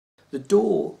The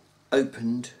door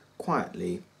opened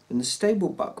quietly, and the stable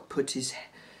buck put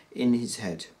in his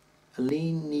head, a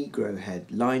lean negro head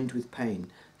lined with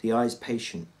pain, the eyes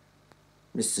patient.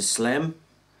 "Mr. Slim?"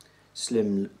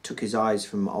 Slim took his eyes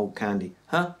from old Candy.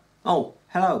 "Huh? Oh,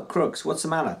 hello, Crooks, what's the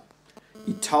matter?"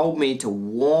 "You told me to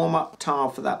warm up tar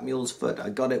for that mule's foot. I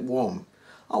got it warm."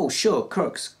 "Oh, sure,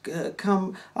 Crooks.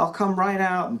 I'll come right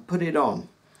out and put it on."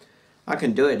 "I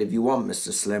can do it if you want,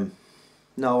 Mr. Slim."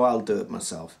 "No, I'll do it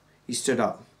myself." He stood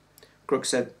up. Crooks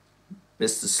said,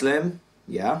 "Mr. Slim?"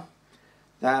 "Yeah?"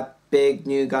 "That big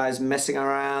new guy's messing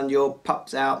around your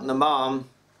pups out in the barn."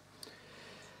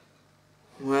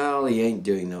 "Well, he ain't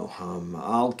doing no harm.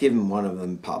 I'll give him one of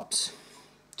them pups."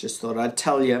 "Just thought I'd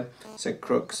tell you," said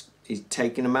Crooks. "He's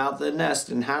taking them out of the nest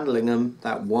and handling them.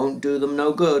 That won't do them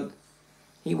no good."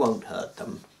 "He won't hurt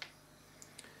them,"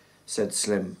 said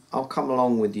Slim. "I'll come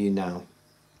along with you now."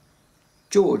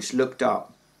 George looked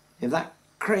up. "If that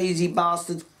crazy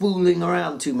bastard's fooling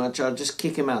around too much, I'll just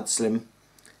kick him out, Slim."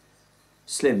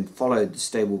 Slim followed the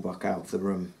stable buck out of the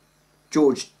room.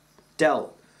 George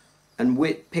dealt, and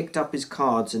Whit picked up his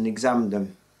cards and examined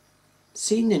them.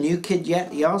 "Seen the new kid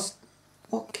yet?" he asked.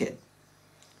 "What kid?"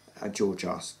 George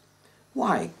asked.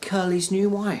 "Why, Curly's new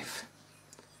wife."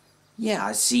 "Yeah,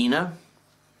 I seen her."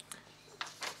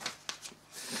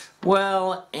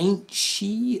 "Well, ain't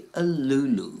she a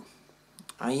Lulu?"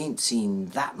 "I ain't seen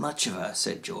that much of her,"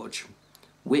 said George.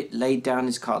 Whit laid down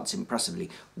his cards impressively.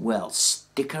 "Well,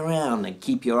 stick around and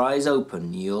keep your eyes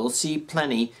open. You'll see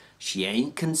plenty. She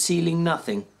ain't concealing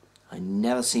nothing. I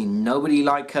never seen nobody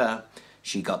like her.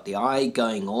 She got the eye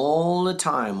going all the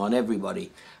time on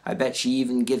everybody. I bet she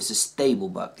even gives the stable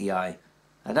buck the eye.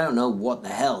 I don't know what the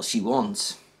hell she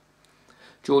wants."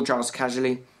 George asked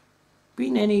casually,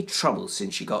 "Been any trouble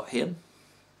since she got here?"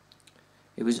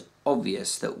 It was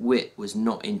obvious that Whit was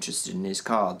not interested in his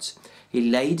cards.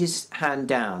 He laid his hand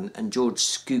down and George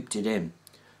scooped it in.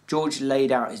 George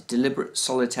laid out his deliberate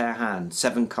solitaire hand,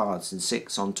 7 cards and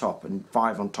 6 on top and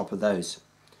 5 on top of those.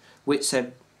 Whit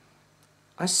said,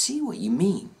 "I see what you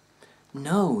mean.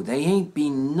 No, they ain't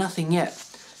been nothing yet.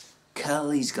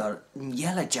 Curly's got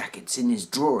yellow jackets in his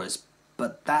drawers,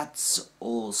 but that's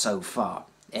all so far.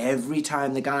 Every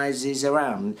time the guys is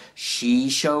around, she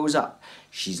shows up.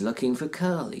 She's looking for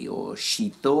Curly, or she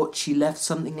thought she left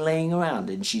something laying around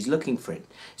and she's looking for it.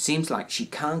 Seems like she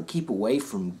can't keep away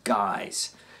from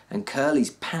guys. And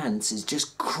Curly's pants is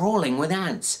just crawling with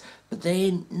ants, but there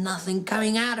ain't nothing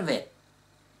coming out of it."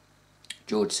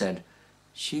 George said,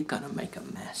 "She's gonna make a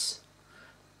mess.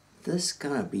 There's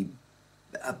gonna be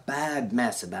a bad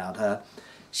mess about her.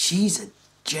 She's a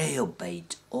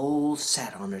jailbait all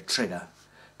set on a trigger.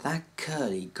 That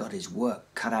Curly got his work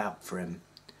cut out for him.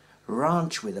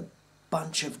 Ranch with a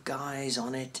bunch of guys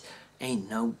on it ain't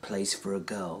no place for a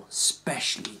girl,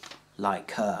 especially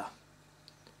like her."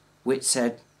 Whit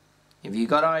said, "If you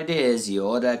got ideas, you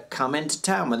ought to come into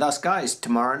town with us guys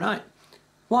tomorrow night."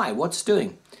 "Why, what's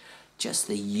doing?" "Just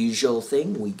the usual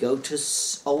thing. We go to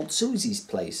old Susie's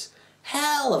place.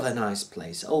 Hell of a nice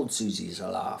place. Old Susie's a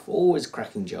laugh, always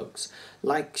cracking jokes.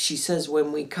 Like she says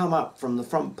when we come up from the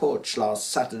front porch last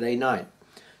Saturday night.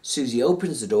 Susie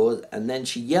opens the door and then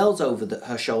she yells over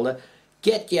her shoulder,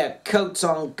 'Get your coats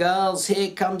on, girls,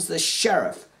 here comes the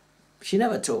sheriff.' She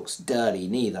never talks dirty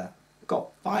neither. Got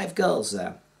 5 girls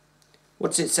there."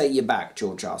 "What's it say you back?"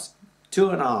 George asked.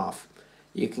 2.5.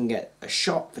 You can get a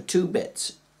shot for 2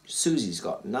 bits. Susie's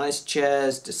got nice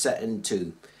chairs to set in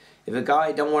too. If a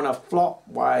guy don't want to flop,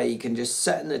 why, he can just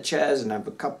sit in the chairs and have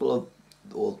a couple of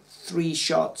or 3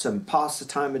 shots and pass the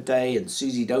time of day, and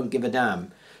Susie don't give a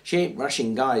damn. She ain't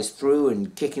rushing guys through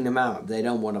and kicking them out if they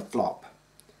don't want to flop."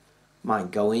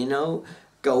 "Might go in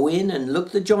and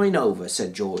look the joint over,"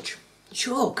 said George.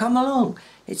 "Sure, come along.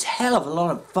 It's hell of a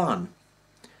lot of fun."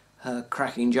 Her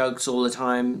cracking jokes all the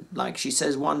time, like she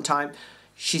says one time,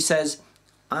 she says,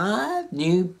 "I've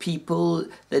knew people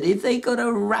that if they got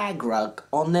a rag rug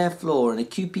on their floor and a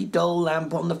Cupid doll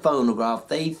lamp on the phonograph,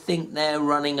 they think they're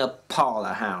running a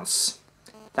parlour house."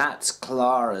 That's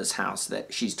Clara's house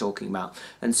that she's talking about.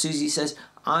 And Susie says,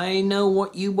 "I know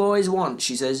what you boys want,"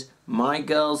 she says. "My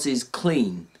girls is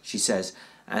clean," she says,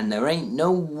 "and there ain't no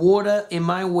water in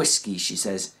my whiskey," she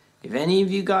says. "If any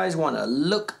of you guys want to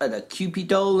look at a Cupid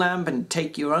doll lamp and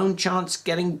take your own chance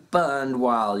getting burned,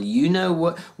 you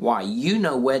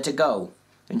know where to go."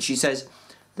 And she says,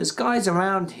 "There's guys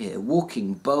around here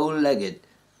walking bow-legged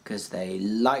because they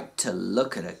like to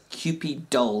look at a Cupid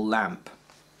doll lamp."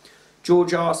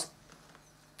 George asked,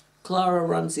 "Clara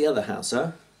runs the other house,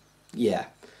 huh?" "Yeah,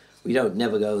 we don't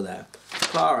never go there.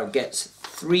 Clara gets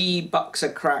 $3 a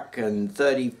crack and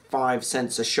 35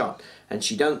 cents a shot, and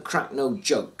she don't crack no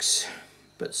jokes.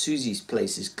 But Susie's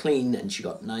place is clean and she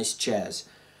got nice chairs.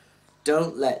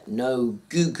 Don't let no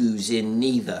goo-goos in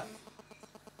neither.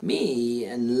 Me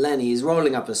and Lenny's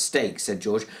rolling up a steak, said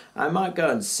George. I might go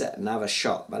and set and have a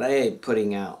shot, but I ain't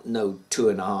putting out no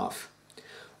 2.5.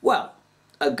 Well,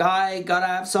 a guy gotta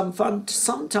have some fun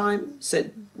sometime,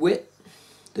 said Whit.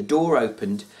 The door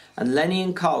opened and Lenny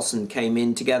and Carlson came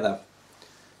in together.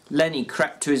 Lenny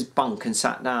crept to his bunk and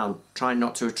sat down, trying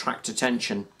not to attract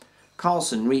attention.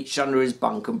 Carlson reached under his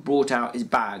bunk and brought out his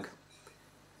bag.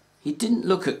 He didn't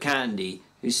look at Candy,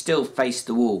 who still faced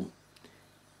the wall.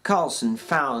 Carlson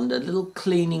found a little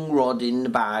cleaning rod in the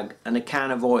bag and a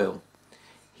can of oil.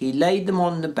 He laid them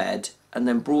on the bed and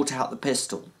then brought out the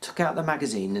pistol, took out the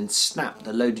magazine and snapped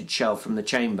the loaded shell from the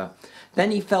chamber.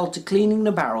 Then he fell to cleaning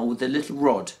the barrel with the little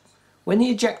rod. When the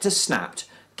ejector snapped,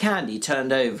 Candy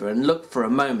turned over and looked for a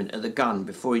moment at the gun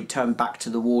before he turned back to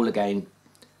the wall again.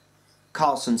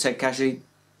 Carlson said casually,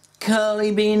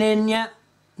 "Curly been in yet?"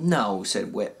 "No,"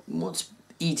 said Whit. "What's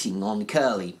eating on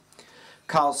Curly?"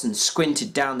 Carlson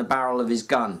squinted down the barrel of his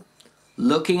gun,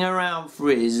 looking around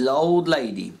for his old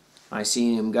lady. "I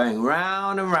seen him going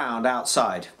round and round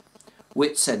outside."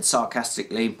 Whit said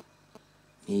sarcastically,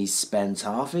 "He spends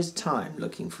half his time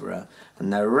looking for her,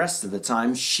 and the rest of the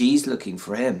time she's looking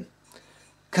for him."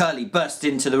 Curly burst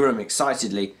into the room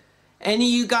excitedly. "Any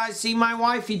of you guys see my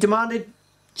wife?" he demanded.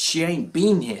 "She ain't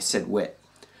been here," said Whit.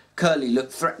 Curly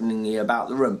looked threateningly about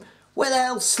the room. "Where the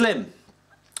hell's Slim?"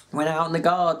 "Went out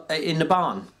in the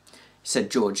barn," said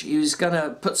George. "He was going to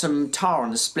put some tar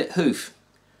on the split hoof."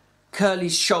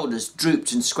 Curly's shoulders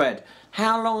drooped and squared.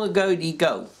 "How long ago did he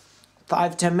go?"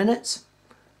 5-10 minutes.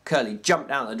 Curly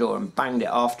jumped out the door and banged it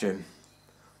after him.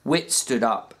 Whit stood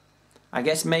up. "I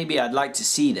guess maybe I'd like to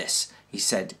see this," he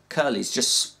said. "Curly's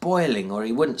just spoiling or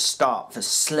he wouldn't start for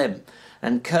Slim.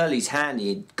 And Curly's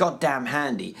handy, goddamn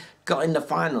handy. Got in the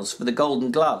finals for the Golden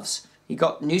Gloves. He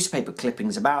got newspaper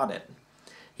clippings about it."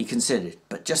 He considered,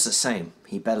 but just the same,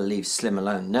 he better leave Slim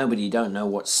alone. Nobody don't know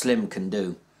what Slim can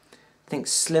do.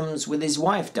 "Thinks Slim's with his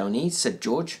wife, don't he?" said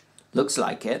George. "Looks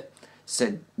like it,"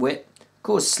 said Whit. "Of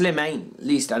course Slim ain't, at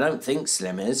least I don't think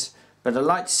Slim is. But I'd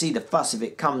like to see the fuss if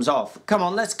it comes off. Come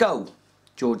on, let's go."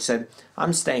 George said,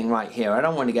 "I'm staying right here. I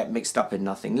don't want to get mixed up in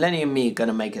nothing. Lenny and me are going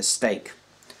to make a steak."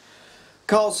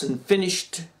 Carlson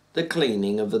finished the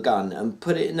cleaning of the gun and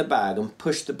put it in the bag and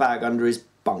pushed the bag under his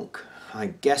bunk. "I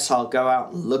guess I'll go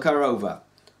out and look her over."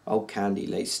 Old Candy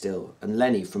lay still, and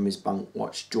Lenny from his bunk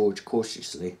watched George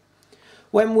cautiously.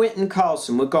 When Whit and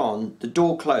Carlson were gone, the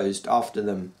door closed after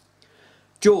them.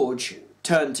 George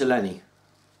turned to Lenny.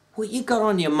 "What you got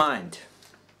on your mind?"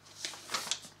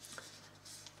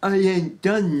 "I ain't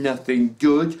done nothing,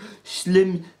 George.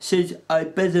 Slim says I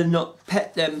better not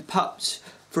pet them pups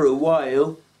for a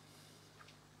while.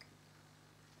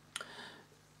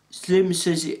 Slim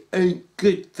says it ain't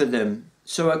good for them,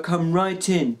 so I come right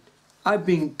in. I've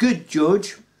been good,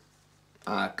 George."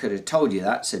 "I could have told you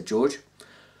that," said George.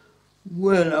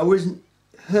 "Well, I wasn't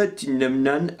hurting them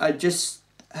none. I just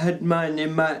had mine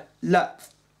in my lap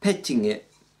petting it."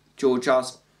 George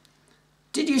asked,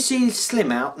 "Did you see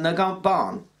Slim out in the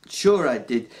barn?" "Sure I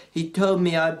did. He told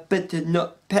me I better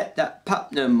not pet that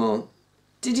pup no more."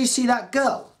 "Did you see that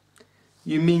girl?"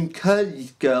 "You mean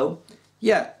Curly's girl?"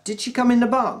 "Yeah. Did she come in the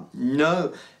barn?"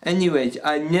 "No. Anyways,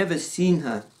 I never seen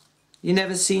her." "You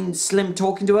never seen Slim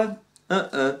talking to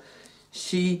her?"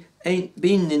 She ain't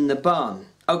been in the barn."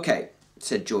 "Okay,"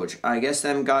 said George. "I guess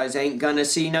them guys ain't gonna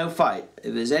see no fight.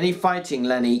 If there's any fighting,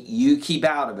 Lenny, you keep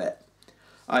out of it."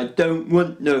 "I don't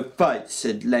want no fight,"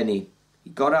 said Lenny. He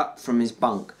got up from his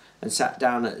bunk and sat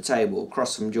down at the table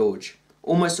across from George.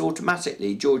 Almost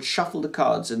automatically, George shuffled the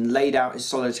cards and laid out his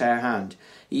solitaire hand.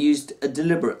 He used a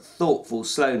deliberate, thoughtful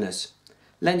slowness.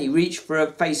 Lenny reached for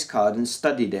a face card and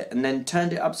studied it, and then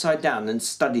turned it upside down and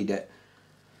studied it.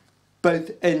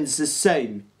 "Both ends the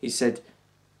same," he said.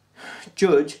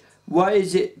 "George, why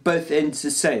is it both ends the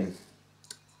same?"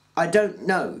 "I don't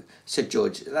know," said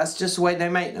George. "That's just the way they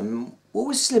make them. What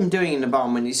was Slim doing in the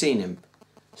barn when you seen him?"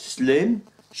 "Slim?"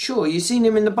 "Sure, you seen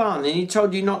him in the barn and he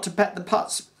told you not to pet the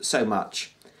pups so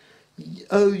much."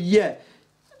 "Oh, yeah.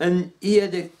 And he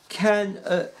had a can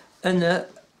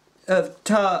of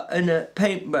tar and a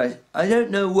paintbrush. I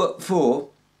don't know what for."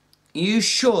 "You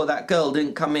sure that girl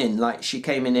didn't come in like she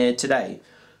came in here today?"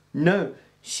 "No,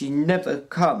 she never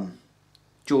come."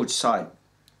 George sighed.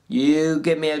 "You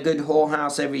give me a good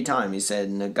whorehouse every time," he said,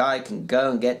 "and a guy can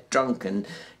go and get drunk and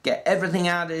get everything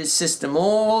out of his system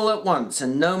all at once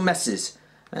and no messes,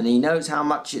 and he knows how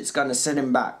much it's going to set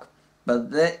him back.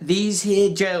 but these here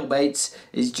jailbaits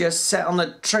is just set on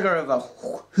the trigger of a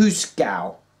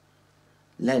hoosegow.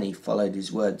 Lenny followed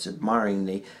his words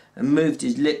admiringly and moved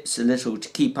his lips a little to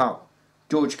keep up.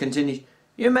 George continued,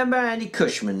 "You remember Andy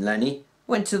Cushman, Lenny?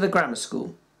 Went to the grammar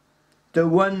school. The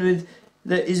one with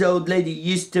that his old lady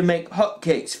used to make hot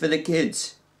cakes for the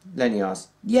kids?" Lenny asked.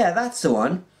 "Yeah, that's the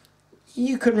one.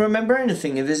 You can remember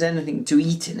anything if there's anything to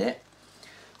eat in it."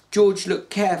 George looked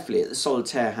carefully at the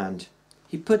solitaire hand.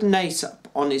 He put an ace up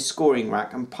on his scoring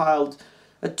rack and piled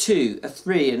a 2, a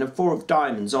 3 and a 4 of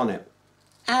diamonds on it.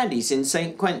 "Andy's in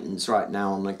St. Quentin's right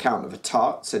now on account of a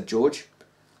tart," said George.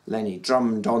 Lenny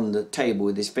drummed on the table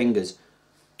with his fingers.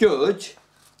 "George?"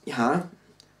 "Huh?"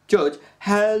 "George,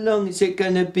 how long is it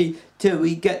going to be till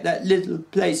we get that little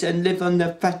place and live on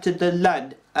the fat of the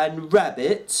land and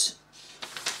rabbits?"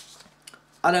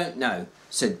 "I don't know,"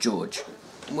 said George.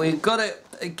 "We've got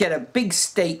to get a big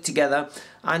stake together.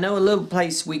 I know a little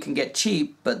place we can get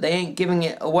cheap, but they ain't giving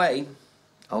it away."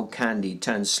 Old Candy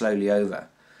turned slowly over.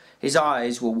 His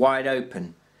eyes were wide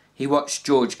open. He watched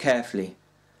George carefully.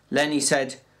 Lenny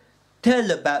said,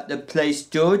 "Tell about the place,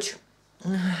 George."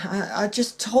 I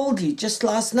just told you just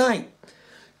last night."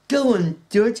 "Go on,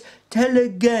 George, tell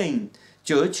again."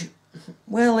 "George,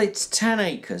 well, it's 10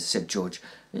 acres, said George.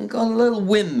 "And got a little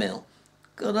windmill.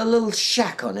 Got a little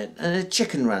shack on it and a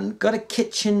chicken run. Got a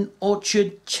kitchen,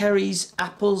 orchard, cherries,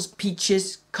 apples,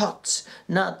 peaches, cots,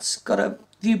 nuts. Got a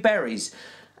few berries.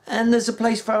 And there's a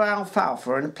place for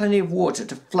alfalfa and plenty of water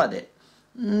to flood it.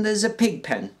 And there's a pig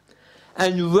pen."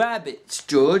 "And rabbits,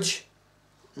 George?"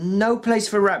 "No place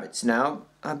for rabbits now,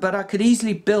 but I could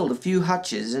easily build a few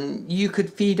hutches and you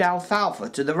could feed alfalfa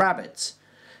to the rabbits."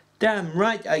 "Damn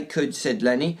right I could," said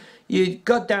Lenny. "You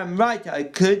goddamn right I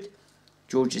could."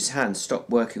 George's hand stopped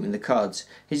working with the cards.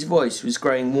 His voice was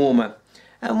growing warmer.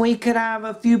 "And we could have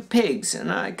a few pigs,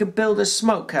 and I could build a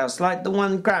smokehouse like the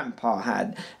one Grandpa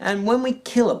had. And when we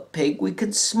kill a pig, we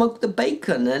could smoke the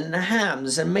bacon and the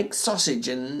hams and make sausage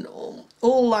and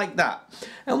all like that.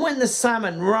 And when the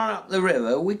salmon run up the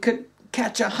river, we could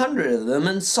catch 100 of them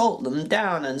and salt them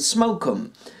down and smoke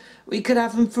 'em. We could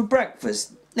have 'em for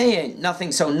breakfast. They ain't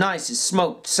nothing so nice as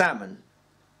smoked salmon.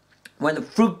 When the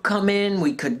fruit come in,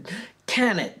 we could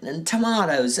can it, and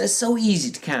tomatoes, they're so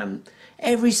easy to can.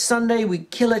 Every Sunday we'd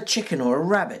kill a chicken or a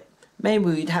rabbit. Maybe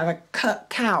we'd have a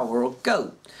cow or a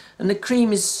goat. And the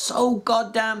cream is so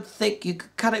goddamn thick you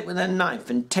could cut it with a knife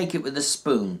and take it with a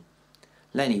spoon."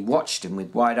 Lenny watched him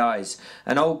with wide eyes,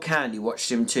 and Old Candy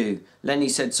watched him too. Lenny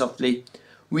said softly,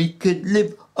 "We could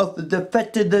live off of the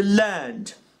fat of the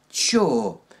land."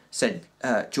 "Sure," said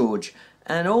George,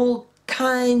 "and all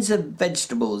kinds of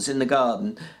vegetables in the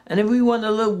garden. And if we want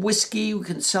a little whiskey, we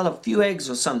can sell a few eggs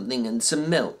or something and some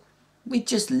milk. We'd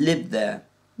just live there.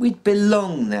 We'd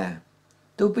belong there.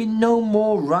 There'd be no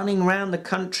more running round the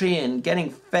country and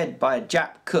getting fed by a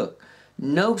Jap cook.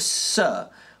 No, sir.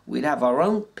 We'd have our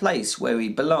own place where we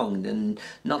belonged and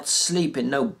not sleep in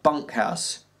no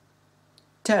bunkhouse."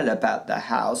 "Tell about the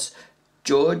house,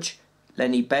 George,"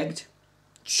 Lenny begged.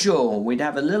 "Sure, we'd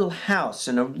have a little house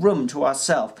and a room to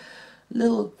ourselves.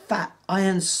 Little fat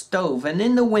iron stove, and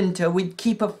in the winter we'd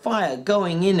keep a fire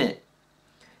going in it.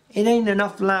 It ain't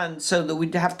enough land so that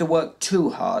we'd have to work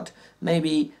too hard,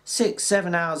 maybe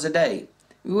 6-7 hours a day.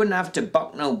 We wouldn't have to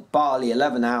buck no barley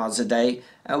 11 hours a day,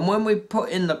 and when we put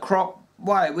in the crop,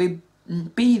 why, we'd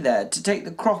be there to take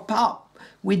the crop up.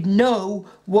 We'd know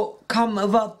what come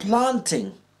of our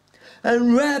planting."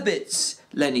 "And rabbits,"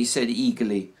 Lenny said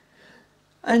eagerly.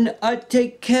 "And I'd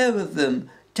take care of them.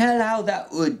 Tell how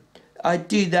that would. I'd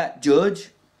do that, George."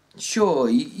 "Sure,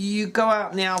 you go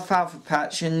out in the alfalfa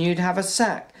patch and you'd have a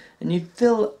sack. And you'd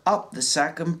fill up the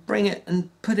sack and bring it and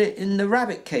put it in the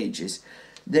rabbit cages."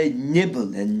 "They'd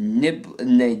nibble and nibble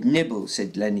and they'd nibble,"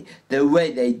 said Lenny, "the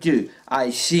way they do. I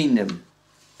seen them."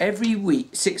 "Every week,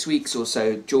 6 weeks or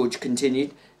so," George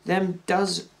continued, "them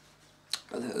does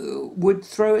would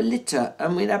throw a litter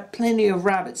and we'd have plenty of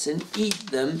rabbits and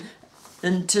eat them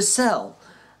and to sell.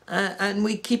 And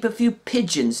we'd keep a few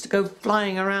pigeons to go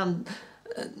flying around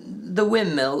the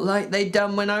windmill like they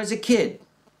done when I was a kid."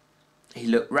 He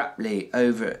looked raptly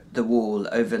over the wall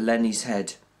over Lenny's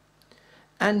head.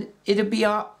 "And it'd be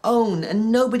our own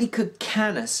and nobody could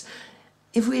can us.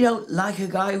 If we don't like a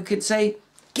guy, we could say,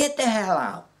 'Get the hell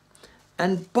out.'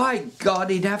 And by God,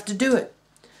 he'd have to do it.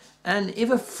 And if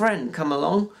a friend come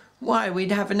along, why,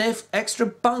 we'd have an extra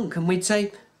bunk and we'd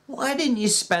say, 'Why didn't you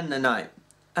spend the night?'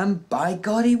 And by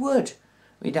God, he would.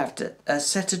 We'd have to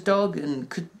set a dog and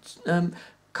could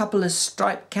couple of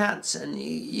striped cats, and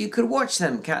you could watch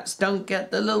them cats don't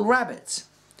get the little rabbits."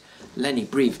 Lenny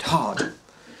breathed hard.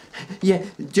 Yeah,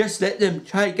 just let them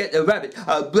try to get the rabbit.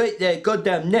 I'll break their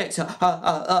goddamn necks.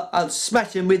 I'll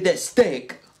smash them with their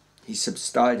stick. He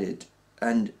subsided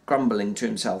and, grumbling to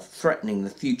himself, threatening the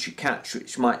future catch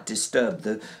which might disturb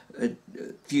the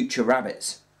future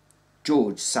rabbits.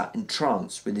 George sat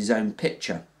entranced with his own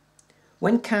picture.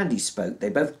 When Candy spoke, they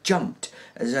both jumped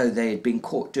as though they had been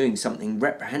caught doing something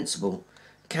reprehensible.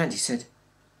 Candy said,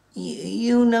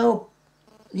 You know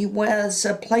where there's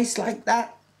a place like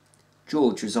that?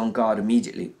 George was on guard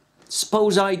immediately.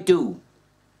 Suppose I do,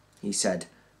 he said.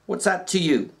 What's that to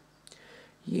you?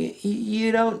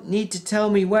 You don't need to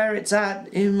tell me where it's at.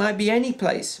 It might be any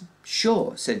place.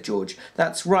 Sure, said George.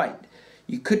 That's right.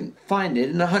 You couldn't find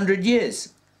it in 100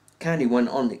 years. Candy went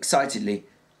on excitedly.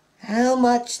 How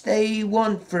much they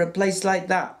want for a place like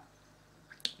that?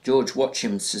 George watched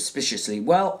him suspiciously.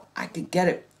 Well, I could get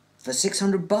it for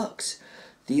 $600.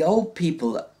 The old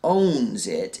people that owns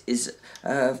it is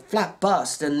a flat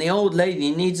bust and the old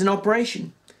lady needs an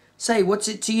operation. Say, what's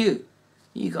it to you?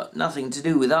 You got nothing to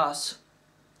do with us.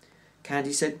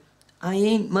 Candy said, I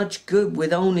ain't much good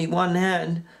with only one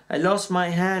hand. I lost my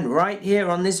hand right here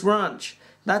on this ranch.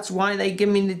 That's why they give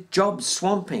me the job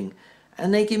swamping.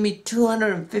 And they give me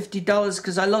 $250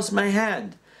 because I lost my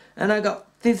hand. And I got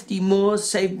 50 more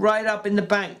saved right up in the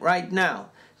bank right now.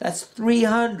 That's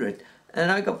 300.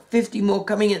 And I got 50 more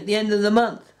coming at the end of the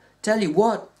month. Tell you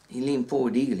what, he leaned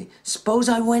forward eagerly. Suppose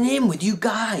I went in with you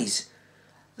guys.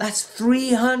 That's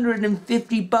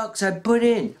 $350 I put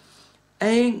in.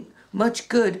 Ain't much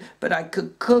good, but I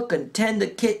could cook and tend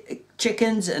the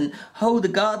chickens and hoe the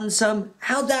garden some.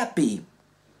 How'd that be?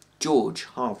 George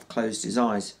half closed his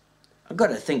eyes. I've got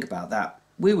to think about that.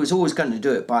 We was always going to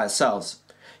do it by ourselves.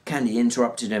 Candy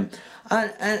interrupted him.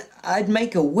 I'd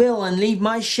make a will and leave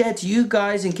my share to you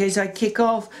guys in case I kick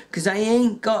off, 'cause I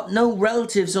ain't got no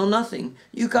relatives or nothing.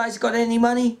 You guys got any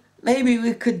money? Maybe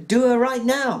we could do it right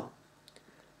now.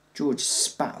 George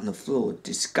spat on the floor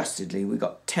disgustedly. We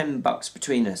got $10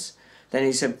 between us. Then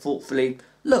he said thoughtfully,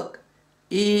 Look,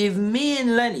 if me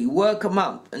and Lenny work a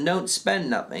month and don't spend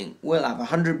nothing, we'll have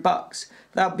 $100.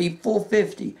 That'll be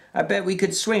 $450. I bet we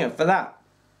could swing it for that.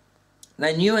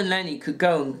 Then you and Lenny could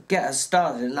go and get us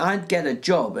started and I'd get a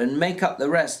job and make up the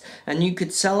rest and you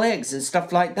could sell eggs and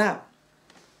stuff like that.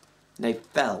 They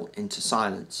fell into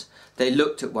silence. They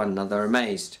looked at one another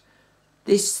amazed.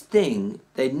 This thing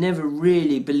they'd never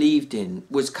really believed in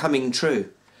was coming true.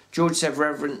 George said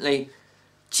reverently,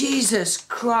 Jesus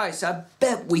Christ, I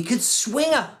bet we could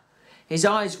swing her. His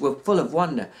eyes were full of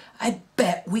wonder. I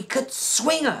bet we could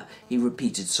swing her, he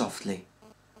repeated softly.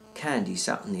 Candy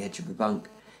sat on the edge of the bunk.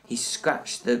 He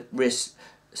scratched the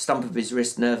stump of his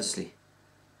wrist nervously.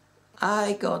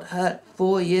 I got hurt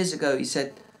 4 years ago, he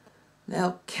said.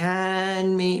 They'll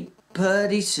can me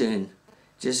purty soon.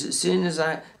 Just as soon as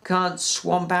I can't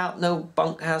swamp out no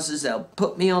bunkhouses, they'll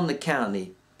put me on the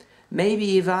county.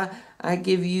 Maybe if I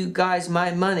give you guys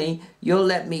my money, you'll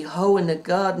let me hoe in the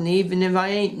garden even if I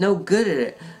ain't no good at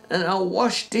it. And I'll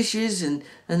wash dishes and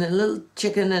a little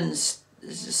chicken and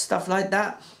stuff like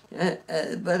that.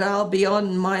 But I'll be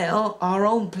on our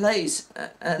own place,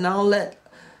 and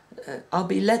I'll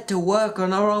be let to work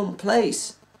on our own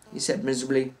place, he said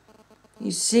miserably.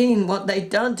 You seen what they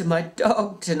done to my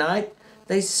dog tonight?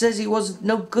 They says he wasn't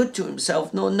no good to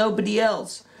himself nor nobody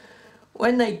else.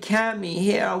 When they can me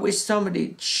here, I wish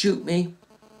somebody'd shoot me.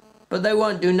 But they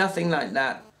won't do nothing like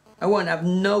that. I won't have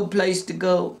no place to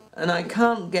go, and I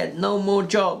can't get no more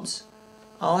jobs.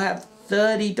 I'll have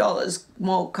 $30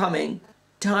 more coming.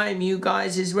 Time you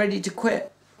guys is ready to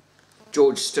quit.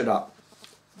 George stood up.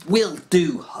 We'll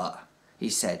do her, he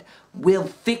said. We'll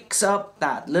fix up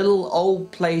that little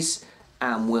old place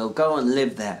and we'll go and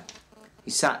live there.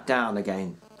 He sat down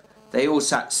again. They all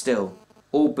sat still,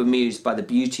 all bemused by the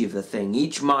beauty of the thing.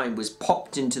 Each mind was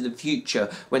popped into the future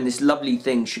when this lovely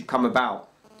thing should come about.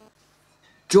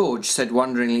 George said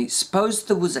wonderingly, suppose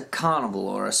there was a carnival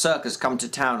or a circus come to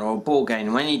town or a ball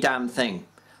game or any damn thing.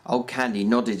 Old Candy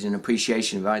nodded in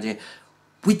appreciation of the idea.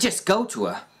 We'd just go to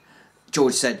her.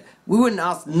 George said, we wouldn't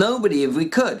ask nobody if we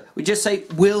could. We'd just say,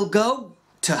 we'll go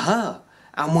to her.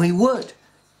 And we would.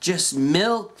 Just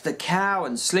milk the cow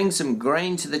and sling some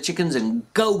grain to the chickens and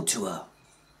go to her.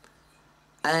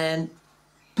 And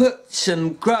put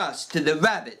some grass to the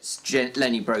rabbits,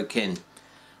 Lenny broke in.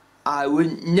 I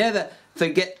would never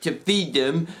forget to feed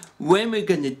them. When we're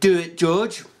going to do it,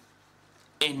 George?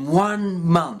 In 1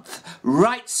 month.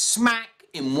 Right smack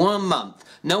in 1 month.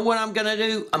 Know what I'm going to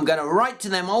do? I'm going to write to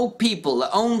them old people that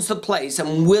owns the place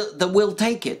and will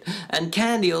take it. And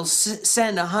Candy will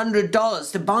send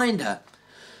 $100 to bind her.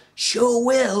 Sure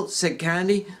will, said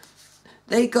Candy.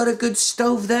 They got a good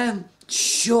stove there?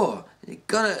 Sure.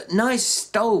 Got a nice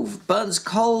stove, burns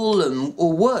coal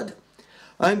or wood.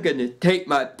 I'm going to take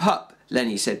my pup,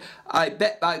 Lenny said. I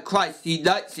bet by Christ he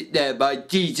likes it there, by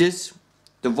Jesus.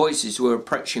 The voices were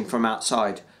approaching from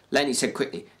outside. Lenny said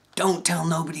quickly, don't tell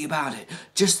nobody about it.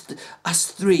 Just us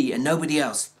three and nobody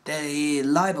else. They're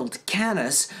liable to can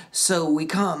us, so we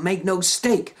can't make no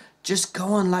stake. Just go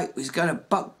on like we's going to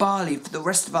buck barley for the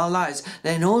rest of our lives.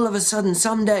 Then all of a sudden,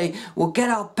 someday, we'll get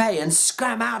our pay and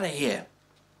scram out of here.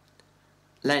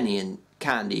 Lenny and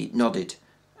Candy nodded,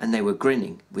 and they were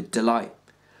grinning with delight.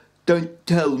 Don't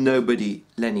tell nobody,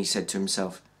 Lenny said to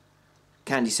himself.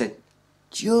 Candy said,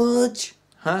 George?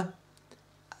 Huh?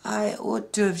 I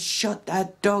ought to have shot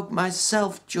that dog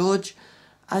myself, George.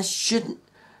 I shouldn't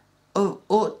have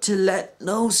ought to let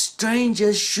no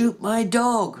stranger shoot my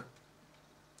dog.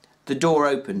 The door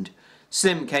opened.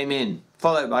 Slim came in,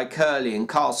 followed by Curly and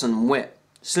Carlson and Whip.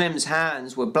 Slim's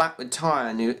hands were black with tar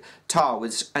and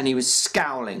he was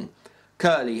scowling.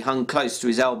 Curly hung close to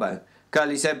his elbow.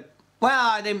 Curly said,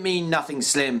 well, I didn't mean nothing,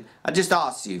 Slim. I just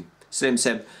asked you. Slim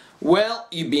said, well,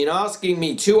 you've been asking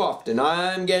me too often.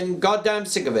 I'm getting goddamn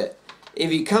sick of it.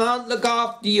 If you can't look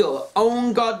after your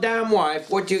own goddamn wife,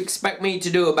 what do you expect me to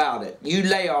do about it? You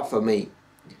lay off of me.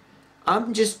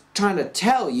 I'm just trying to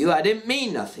tell you I didn't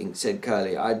mean nothing, said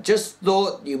Curly. I just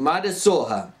thought you might have saw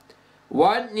her.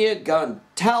 Why didn't you go and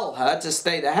tell her to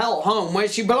stay the hell home where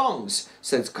she belongs,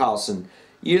 said Carlson.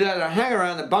 You let her hang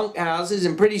around the bunkhouses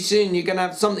and pretty soon you're going to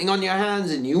have something on your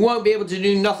hands and you won't be able to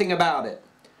do nothing about it.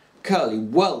 Curly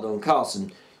whirled on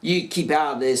Carlson. You keep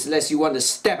out of this unless you want to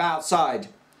step outside.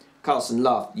 Carlson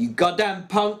laughed. You goddamn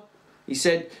punk, he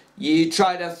said. You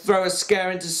tried to throw a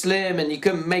scare into Slim and you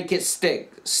couldn't make it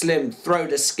stick. Slim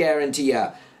throwed a scare into you.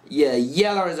 You're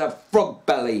yeller as a frog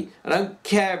belly. I don't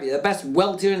care if you're the best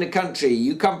welter in the country.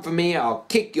 You come for me, I'll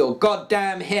kick your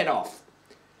goddamn head off.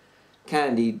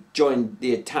 Candy joined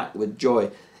the attack with joy.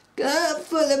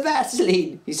 Full of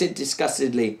Vaseline, he said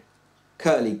disgustedly.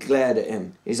 Curly glared at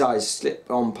him. His eyes slipped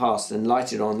on past and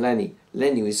lighted on Lenny.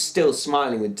 Lenny was still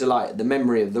smiling with delight at the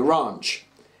memory of the ranch.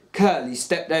 Curly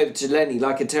stepped over to Lenny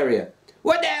like a terrier.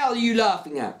 What the hell are you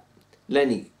laughing at?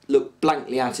 Lenny looked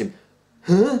blankly at him.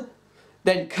 Huh?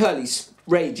 Then Curly's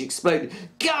rage exploded.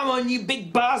 Come on, you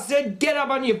big bastard! Get up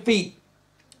on your feet!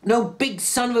 No big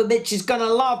son of a bitch is gonna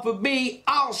laugh at me!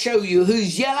 I'll show you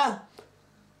who's yeller!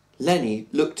 Lenny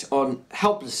looked on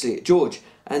helplessly at George,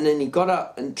 and then he got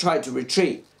up and tried to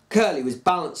retreat. Curly was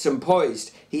balanced and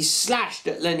poised. He slashed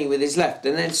at Lenny with his left,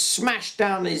 and then smashed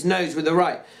down his nose with the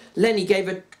right. Lenny gave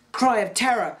a cry of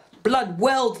terror. Blood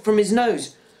welled from his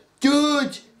nose.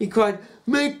 George, he cried,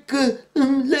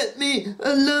 let me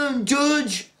alone,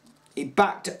 George. He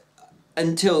backed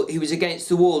until he was against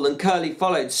the wall and Curly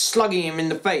followed, slugging him in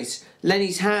the face.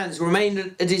 Lenny's hands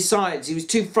remained at his sides. He was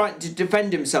too frightened to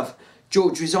defend himself.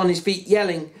 George was on his feet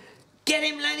yelling, Get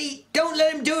him, Lenny! Don't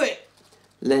let him do it!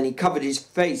 Lenny covered his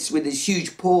face with his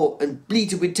huge paw and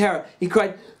bleated with terror. He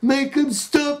cried, Make him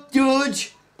stop,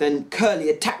 George! Then Curly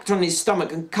attacked on his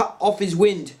stomach and cut off his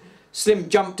wind. Slim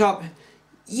jumped up.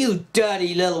 You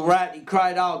dirty little rat, he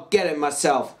cried, I'll get him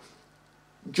myself.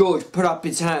 George put up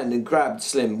his hand and grabbed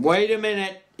Slim. Wait a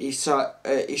minute, he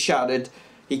shouted.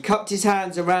 He cupped his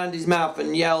hands around his mouth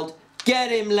and yelled,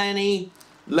 Get him, Lenny!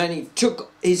 Lenny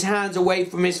took his hands away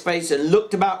from his face and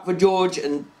looked about for George,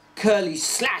 and Curly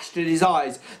slashed at his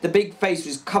eyes. The big face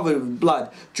was covered with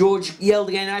blood. George yelled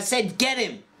again, I said, Get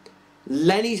him!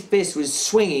 Lenny's fist was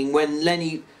swinging when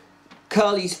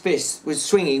Curly's fist was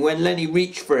swinging when Lenny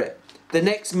reached for it. The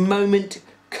next moment,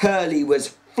 Curly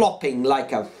was flopping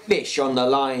like a fish on the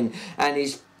line, and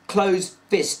his closed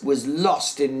fist was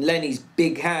lost in Lenny's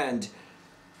big hand.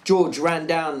 George ran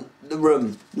down the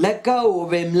room. Let go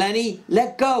of him, Lenny!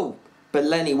 Let go! But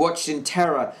Lenny watched in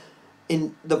terror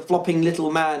in the flopping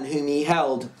little man whom he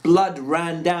held. Blood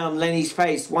ran down Lenny's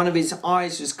face. One of his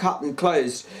eyes was cut and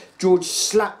closed. George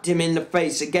slapped him in the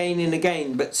face again and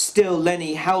again, but still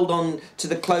Lenny held on to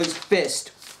the closed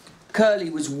fist. Curly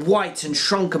was white and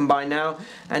shrunken by now,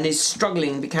 and his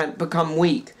struggling become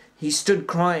weak. He stood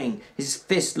crying, his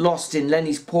fist lost in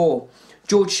Lenny's paw.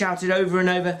 George shouted over and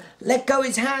over, Let go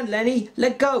his hand, Lenny!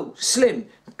 Let go! Slim,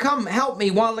 come help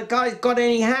me while the guy's got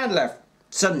any hand left.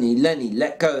 Suddenly Lenny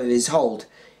let go of his hold.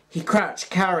 He crouched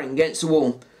cowering against the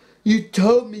wall. You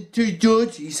told me to,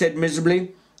 George, he said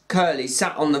miserably. Curly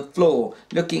sat on the floor,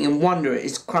 looking in wonder at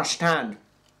his crushed hand.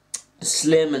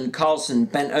 Slim and Carlson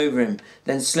bent over him.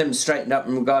 Then Slim straightened up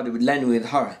and regarded Lenny with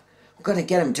horror. We've got to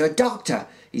get him to a doctor,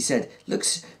 he said.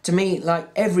 Looks to me like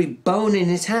every bone in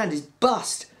his hand is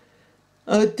bust.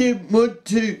 I didn't want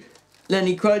to,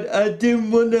 Lenny cried. I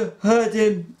didn't want to hurt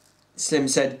him. Slim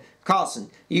said, Carlson,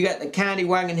 you get the candy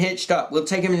wagon hitched up. We'll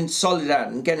take him in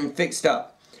Soledad and get him fixed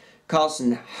up.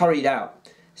 Carlson hurried out.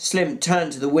 Slim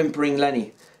turned to the whimpering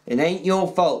Lenny. It ain't your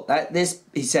fault that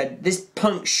he said, this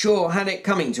punk sure had it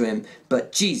coming to him,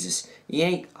 but Jesus, he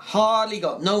ain't hardly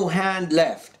got no hand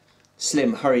left.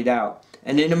 Slim hurried out,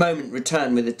 and in a moment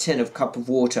returned with a tin of cup of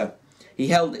water. He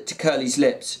held it to Curly's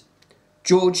lips.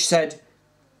 George said,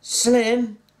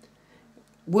 Slim,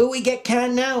 will we get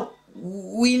canned now?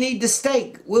 We need the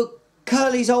steak. Will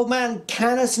Curly's old man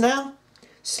can us now?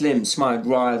 Slim smiled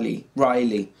wryly.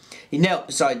 He knelt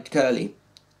beside Curly.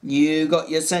 You got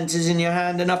your senses in your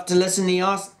hand enough to listen, he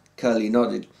asked. Curly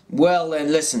nodded. Well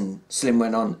then, listen, Slim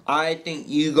went on. I think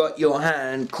you got your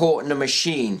hand caught in a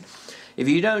machine. If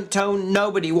you don't tell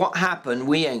nobody what happened,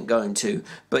 we ain't going to.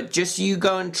 But just you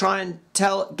go and try and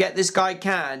get this guy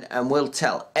canned, and we'll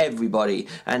tell everybody.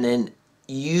 And then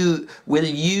will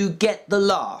you get the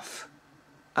laugh?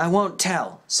 I won't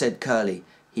tell, said Curly.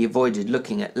 He avoided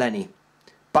looking at Lenny.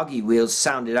 Buggy wheels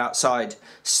sounded outside.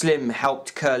 Slim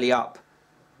helped Curly up.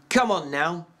 Come on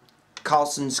now.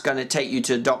 Carlson's going to take you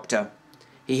to the doctor.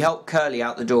 He helped Curly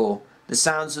out the door. The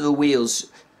sounds of the wheels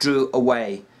drew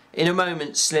away. In a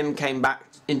moment Slim came back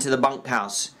into the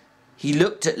bunkhouse. He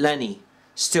looked at Lenny,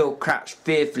 still crouched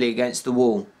fearfully against the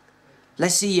wall.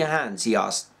 Let's see your hands, he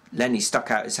asked. Lenny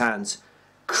stuck out his hands.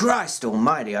 Christ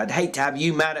almighty, I'd hate to have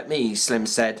you mad at me, Slim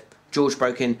said. George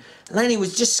broke in. Lenny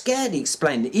was just scared, he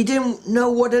explained. He didn't know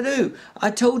what to do.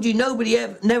 I told you nobody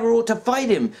never ought to fight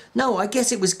him. No, I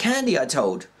guess it was Candy I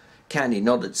told. Candy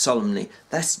nodded solemnly.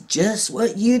 That's just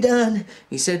what you done,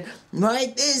 he said.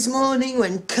 Right this morning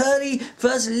when Curly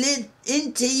first lit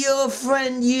into your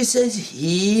friend, you said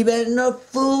he better not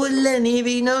fool with Lenny if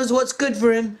he knows what's good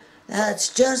for him.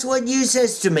 That's just what you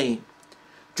says to me.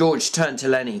 George turned to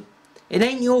Lenny. It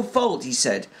ain't your fault, he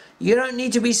said. You don't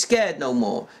need to be scared no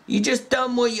more. You just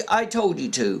done what I told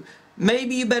you to.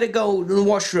 Maybe you better go to the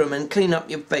washroom and clean up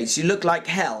your face. You look like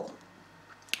hell.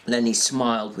 Lenny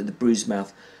smiled with a bruised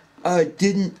mouth. I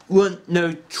didn't want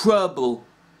no trouble,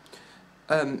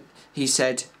 he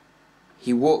said.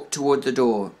 He walked toward the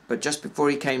door, but just before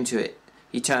he came to it,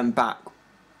 he turned back.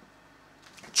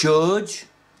 George?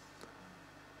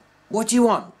 What do you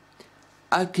want?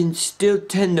 I can still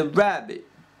tend the rabbit,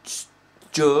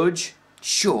 George.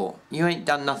 Sure, you ain't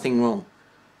done nothing wrong.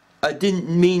 I didn't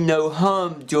mean no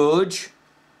harm, George.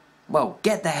 Well,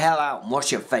 get the hell out and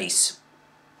wash your face.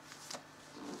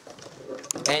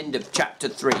 End of chapter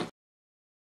 3.